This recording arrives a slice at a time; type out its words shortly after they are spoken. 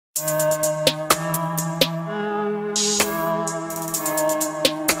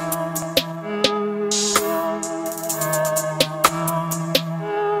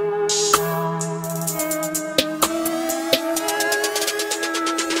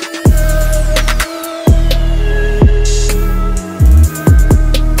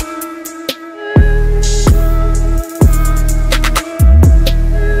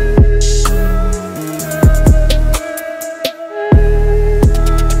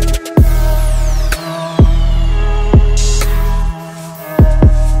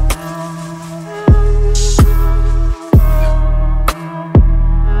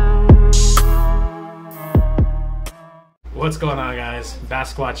going on, guys?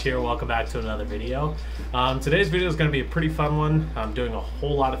 Bassquatch here. Welcome back to another video. Today's video is going to be a pretty fun one. I'm doing a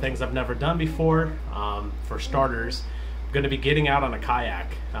whole lot of things I've never done before. For starters, I'm going to be getting out on a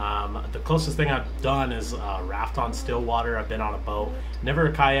kayak. The closest thing I've done is raft on still water. I've been on a boat, never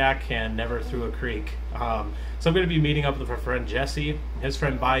a kayak, and never through a creek. So I'm going to be meeting up with my friend Jesse, his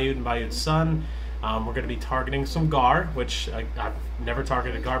friend Bayud, and Bayud's son. We're going to be targeting some gar, which I've never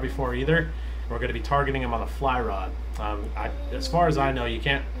targeted gar before either. We're going to be targeting them on a fly rod. As far as I know, you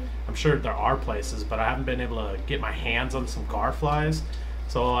can't, I'm sure there are places, but I haven't been able to get my hands on some gar flies.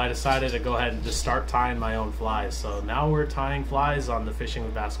 So I decided to go ahead and just start tying my own flies. So now we're tying flies on the Fishing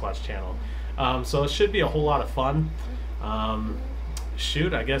with Bassquatch channel. So it should be a whole lot of fun.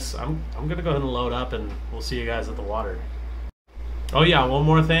 Shoot, I guess I'm going to go ahead and load up and we'll see you guys at the water. Oh yeah, one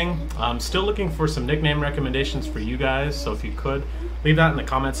more thing. I'm still looking for some nickname recommendations for you guys, so if you could, leave that in the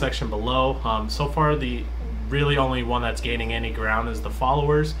comment section below. So far, the really only one that's gaining any ground is the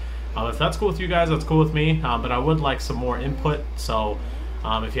followers. If that's cool with you guys, that's cool with me, but I would like some more input, so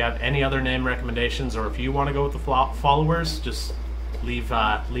if you have any other name recommendations or if you want to go with the followers, just leave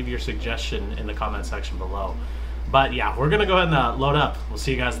your suggestion in the comment section below. But yeah, we're going to go ahead and load up. We'll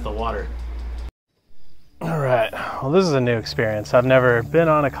see you guys at the water. Alright, well this is a new experience. I've never been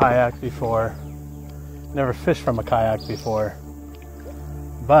on a kayak before, never fished from a kayak before,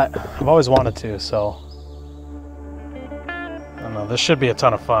 but I've always wanted to, so I don't know, this should be a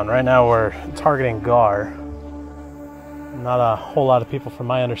ton of fun. Right now we're targeting gar. Not a whole lot of people, from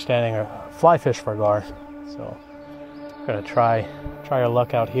my understanding, are fly fish for gar, so I'm gonna try our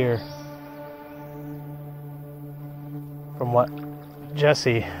luck out here. From what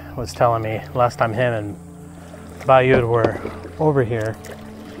Jesse was telling me last time him and Bayud were over here,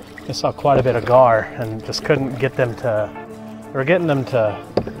 I saw quite a bit of gar and just couldn't get them to, or getting them to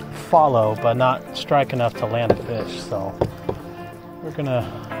follow but not strike enough to land a fish. So we're gonna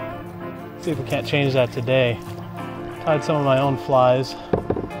see if we can't change that today. Tied some of my own flies,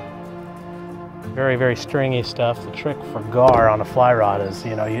 very, very stringy stuff. The trick for gar on a fly rod is,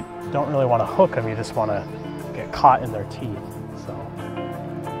 you know, you don't really want to hook them, you just want to get caught in their teeth. So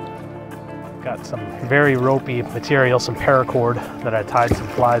got some very ropey material, some paracord that I tied some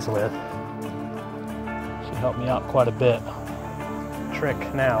flies with. Should help me out quite a bit. Trick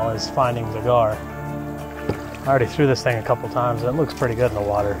now is finding the gar. I already threw this thing a couple times and it looks pretty good in the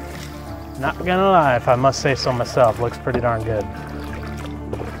water. Not gonna lie, if I must say so myself, looks pretty darn good.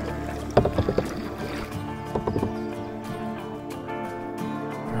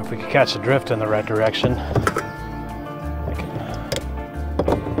 If we could catch the drift in the right direction,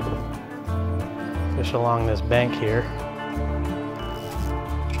 fish along this bank here.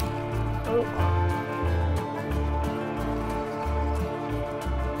 Oh.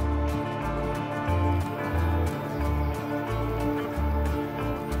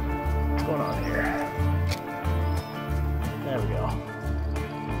 What's going on here? There we go.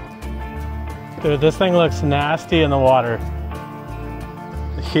 Dude, this thing looks nasty in the water.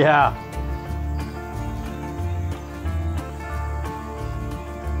 Yeah.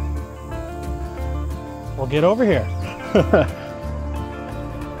 Well, get over here. You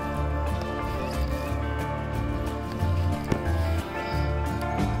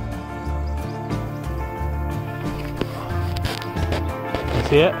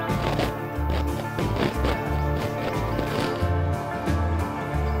see it?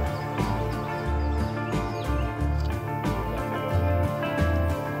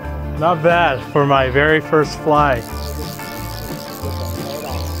 Not bad for my very first fly.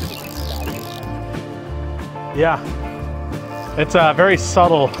 Yeah, it's a very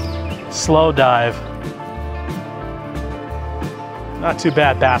subtle, slow dive. Not too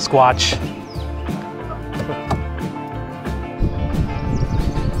bad, Bassquatch.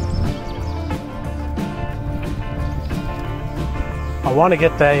 I want to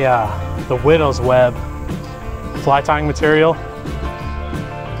get the widow's web fly tying material.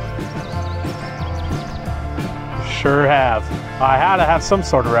 Sure have. I had to have some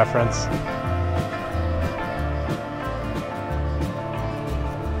sort of reference.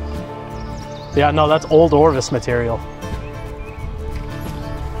 Yeah, no, that's old Orvis material.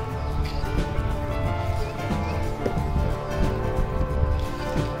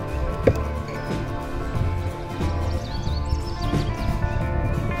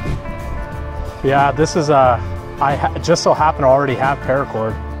 Yeah, this is I just so happen to already have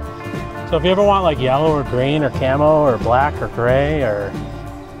paracord. So if you ever want like yellow or green or camo or black or gray or...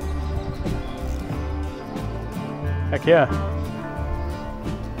 Heck yeah.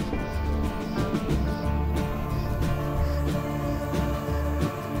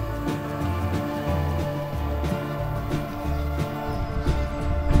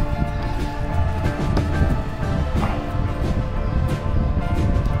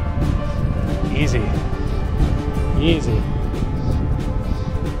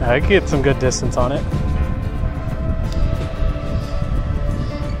 I could get some good distance on it.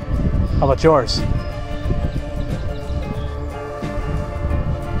 How about yours?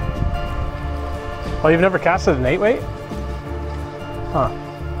 Oh, you've never casted an 8-weight? Huh.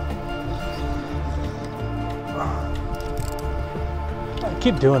 I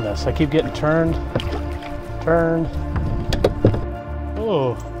keep doing this. I keep getting turned.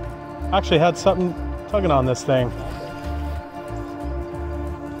 Oh, actually had something tugging on this thing.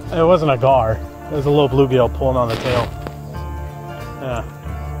 It wasn't a gar. It was a little bluegill pulling on the tail. Yeah.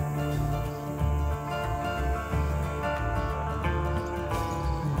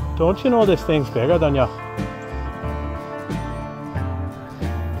 Don't you know this thing's bigger than you?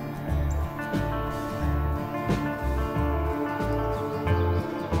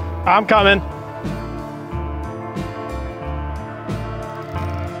 I'm coming.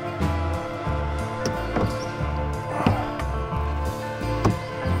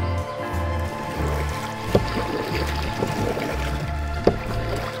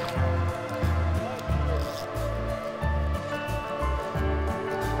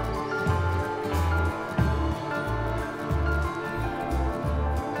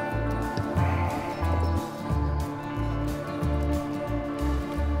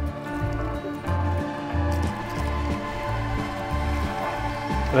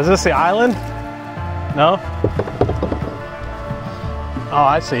 Is this the island? No? Oh,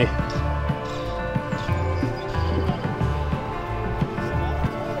 I see.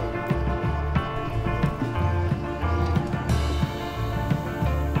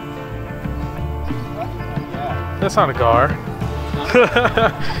 That's not a gar.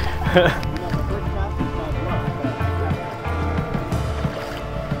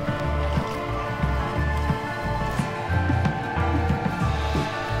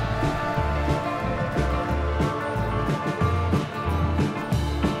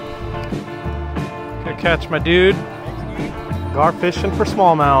 Catch my dude. Gar fishing for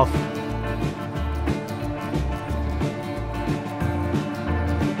smallmouth.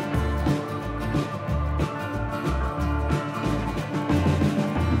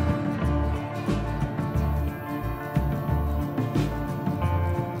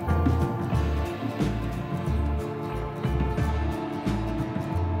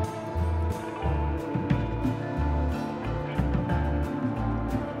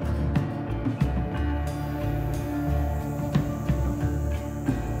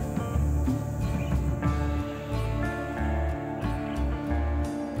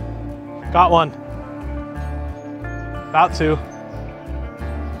 Got one. About to.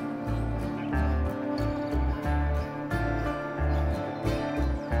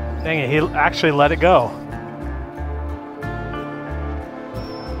 Dang it, he actually let it go.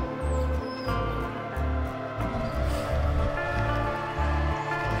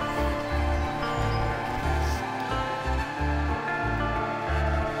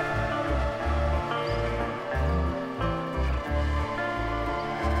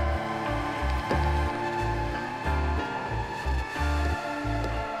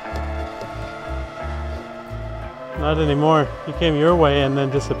 Not anymore. He came your way and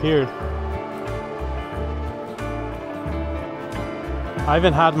then disappeared. I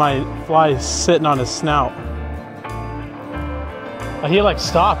even had my fly sitting on his snout. He like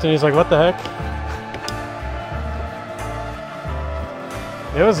stopped and he's like, what the heck?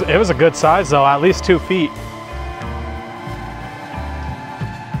 It was a good size though, at least 2 feet.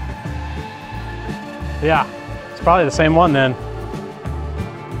 Yeah, it's probably the same one then.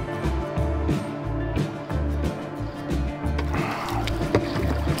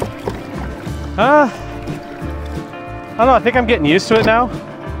 I don't know, I think I'm getting used to it now.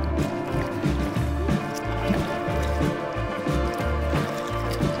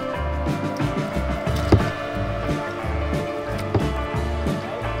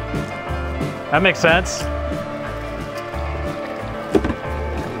 That makes sense.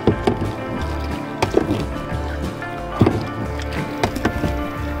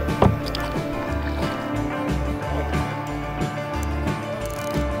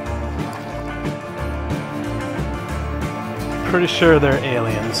 Pretty sure they're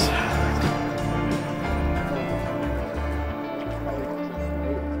aliens.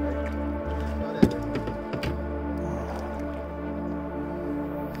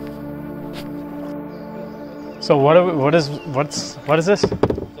 So what is this? It's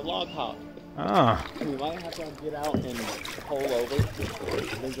a log hop. Ah. We might have to get out and pull over.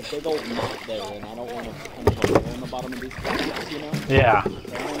 There's a big old knot there, and I don't want to punch a hole in the bottom of these tracks, you know? Yeah. So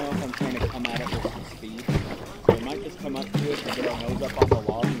I don't know if I'm trying to come at it with some speed. So we might just come up to it and get our nose up on the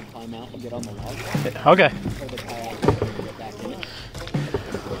log and climb out and get on the log. Okay. For the kayak and get back in it.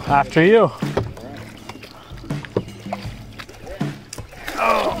 After you.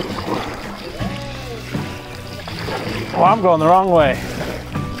 Oh. Well, I'm going the wrong way.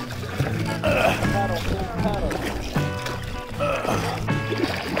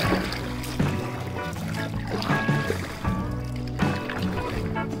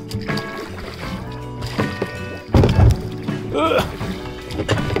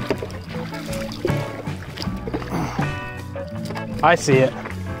 I see it.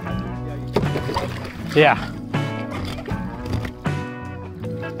 Yeah.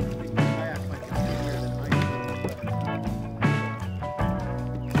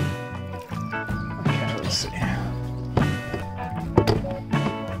 Okay, let's see.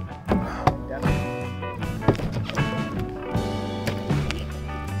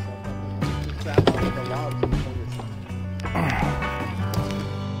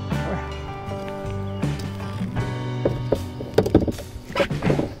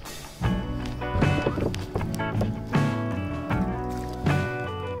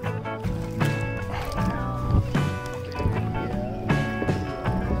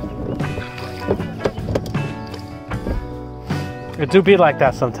 It do be like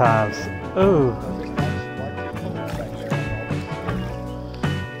that sometimes. Ooh.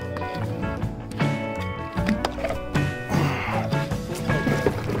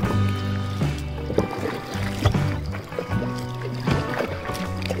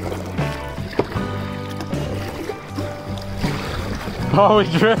 Oh,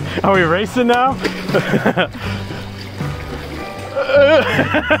 are we racing now? Yeah,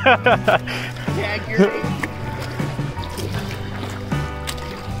 you're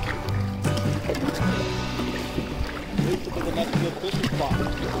the next good fishing spot.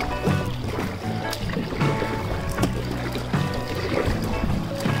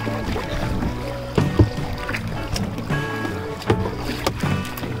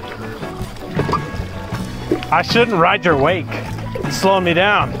 I shouldn't ride your wake. It's slowing me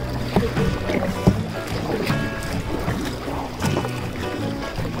down.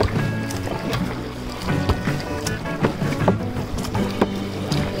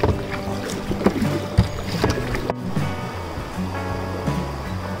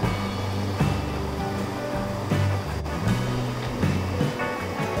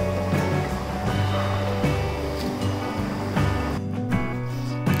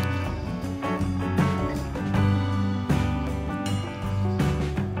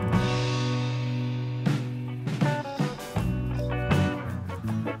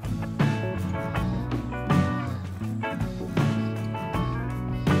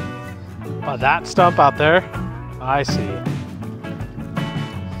 Oh, that stump out there? I see.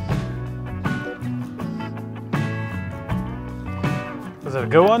 Is it a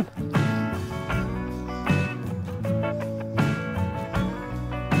good one?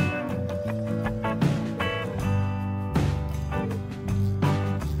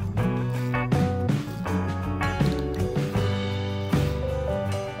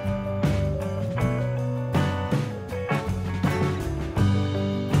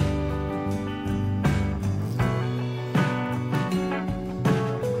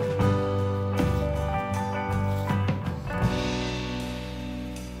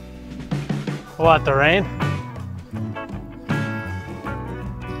 What, the rain?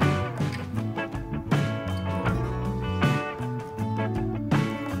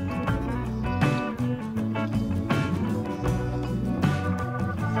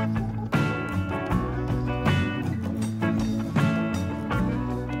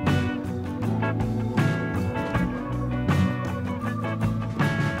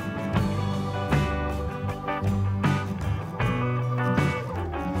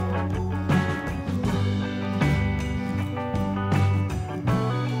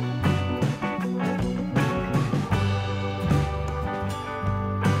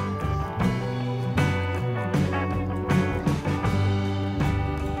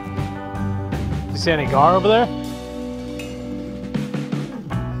 See any gar over there?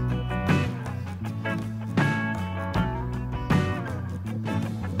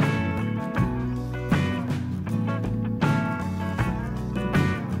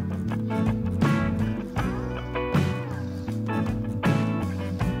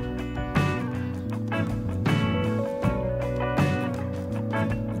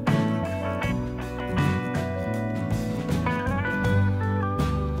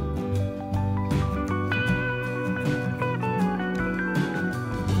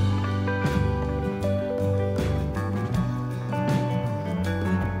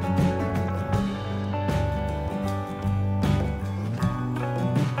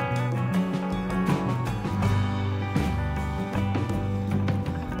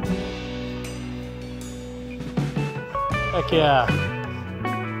 Heck yeah.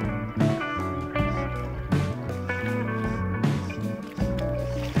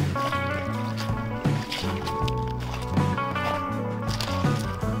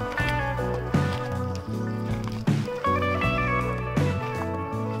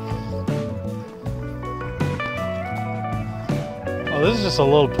 Oh, this is just a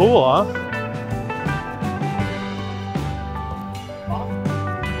little pool, huh?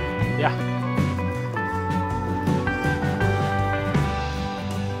 Yeah.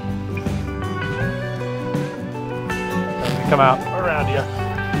 Let me come out around you.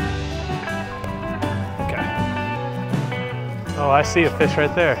 Okay. Oh, I see a fish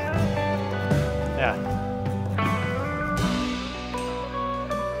right there. Yeah.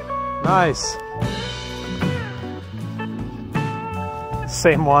 Nice.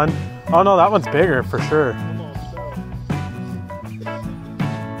 Same one. Oh no, that one's bigger for sure.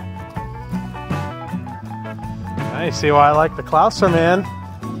 Now you see why I like the Clouser, man.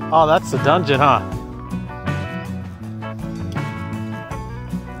 Oh, that's the dungeon, huh?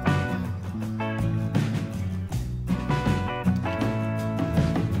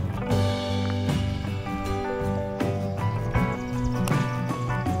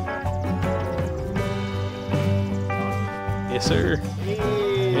 Yes, sir.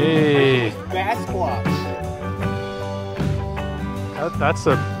 Hey. Bassquatch. That's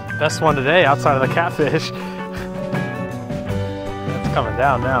the best one today outside of the catfish. It's coming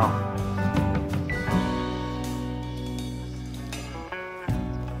down now.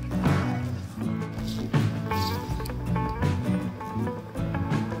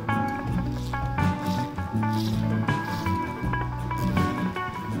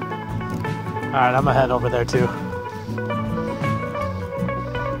 All right, I'm gonna head over there too.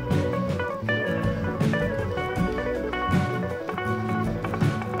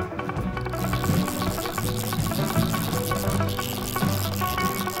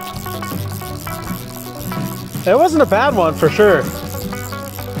 It wasn't a bad one for sure.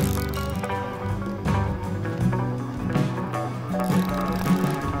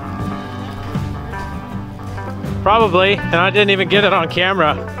 Probably, and I didn't even get it on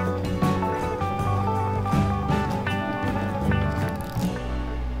camera.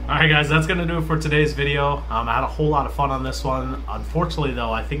 Alright guys, that's going to do it for today's video. I had a whole lot of fun on this one. Unfortunately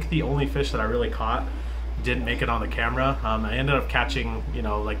though, I think the only fish that I really caught didn't make it on the camera. I ended up catching, you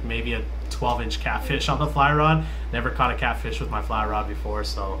know, like maybe a 12-inch catfish on the fly rod. Never caught a catfish with my fly rod before,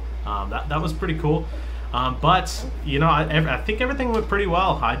 so that was pretty cool. But you know, I think everything went pretty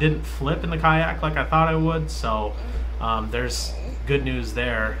well. I didn't flip in the kayak like I thought I would, so there's good news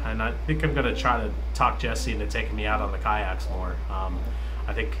there. And I think I'm gonna try to talk Jesse into taking me out on the kayaks more.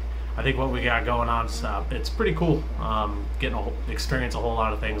 I think what we got going on is it's pretty cool. Getting to experience a whole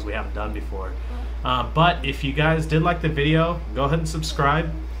lot of things we haven't done before. But if you guys did like the video, go ahead and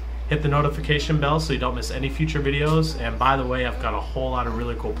subscribe. Hit the notification bell so you don't miss any future videos. And by the way, I've got a whole lot of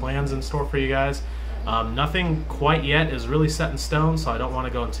really cool plans in store for you guys. Nothing quite yet is really set in stone, so I don't want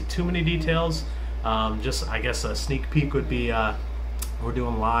to go into too many details. Just, I guess, a sneak peek would be we're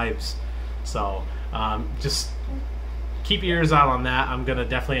doing lives. So just keep your ears out on that. I'm going to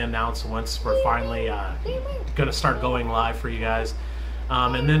definitely announce once we're finally going to start going live for you guys.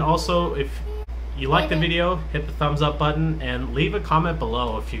 And then also, if you like the video, hit the thumbs up button and leave a comment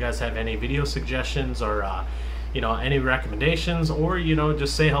below if you guys have any video suggestions or you know, any recommendations, or you know,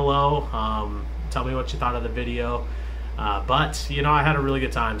 just say hello. Tell me what you thought of the video. But you know, I had a really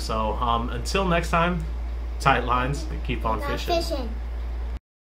good time. So until next time, tight lines, keep on fishing.